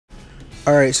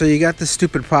Alright, so you got this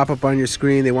stupid pop-up on your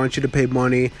screen. They want you to pay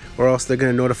money or else they're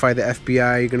going to notify the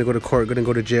FBI. You're going to go to court, going to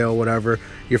go to jail, whatever.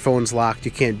 Your phone's locked. You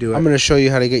can't do it. I'm going to show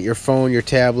you how to get your phone, your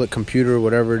tablet, computer,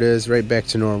 whatever it is, right back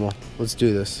to normal. Let's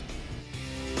do this.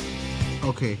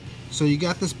 Okay, so you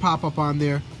got this pop-up on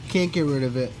there. Can't get rid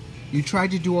of it. You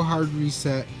tried to do a hard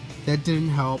reset. That didn't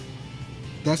help.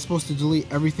 That's supposed to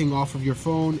delete everything off of your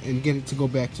phone and get it to go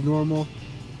back to normal.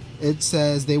 It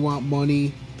says they want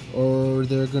money or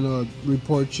they're gonna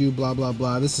report you, blah blah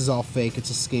blah. This is all fake.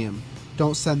 It's a scam.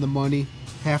 Don't send the money.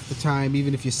 Half the time,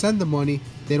 even if you send the money,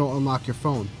 they don't unlock your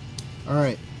phone.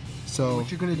 Alright, so what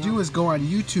you're gonna do is go on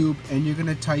YouTube and you're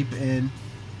gonna type in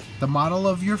the model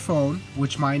of your phone,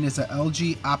 which mine is a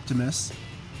LG Optimus,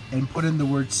 and put in the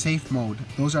word safe mode.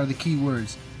 Those are the key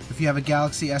words. If you have a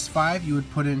Galaxy S5, you would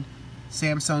put in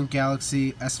Samsung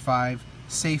Galaxy S5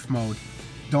 safe mode.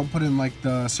 Don't put in like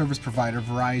the service provider,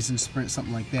 Verizon, Sprint,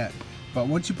 something like that. But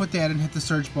once you put that and hit the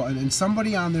search button, and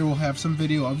somebody on there will have some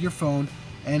video of your phone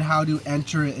and how to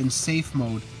enter it in safe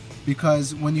mode.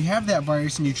 Because when you have that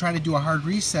virus and you try to do a hard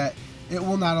reset, it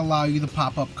will not allow you. The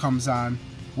pop-up comes on.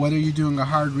 Whether you're doing a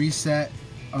hard reset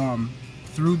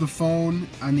through the phone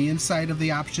on the inside of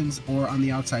the options or on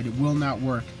the outside, it will not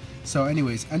work. So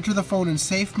anyways, enter the phone in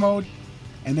safe mode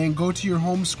and then go to your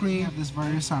home screen. You have this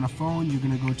virus on a phone, you're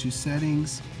going to go to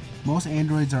settings. Most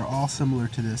Androids are all similar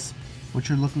to this. What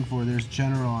you're looking for, there's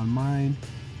general on mine,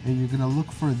 and you're going to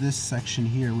look for this section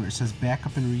here where it says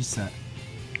backup and reset.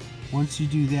 Once you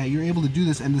do that, you're able to do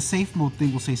this, and the safe mode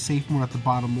thing will say safe mode at the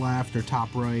bottom left or top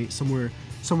right, somewhere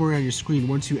on your screen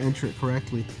once you enter it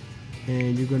correctly.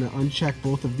 And you're going to uncheck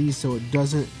both of these so it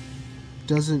doesn't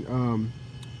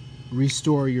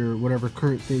restore your whatever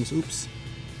current things. Oops.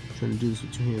 Trying to do this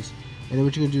with two hands. And then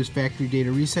what you're going to do is factory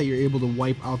data reset. You're able to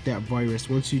wipe out that virus.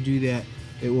 Once you do that,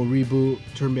 it will reboot,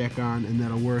 turn back on, and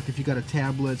that'll work. If you got a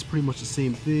tablet, it's pretty much the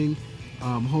same thing.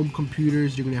 Home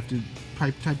computers, you're going to have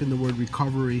to type in the word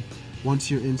recovery. Once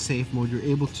you're in safe mode, you're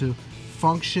able to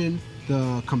function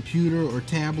the computer or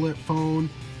tablet,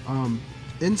 phone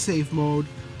in safe mode.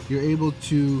 You're able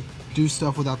to do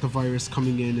stuff without the virus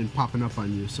coming in and popping up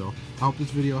on you. So I hope this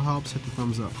video helps. Hit the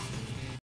thumbs up.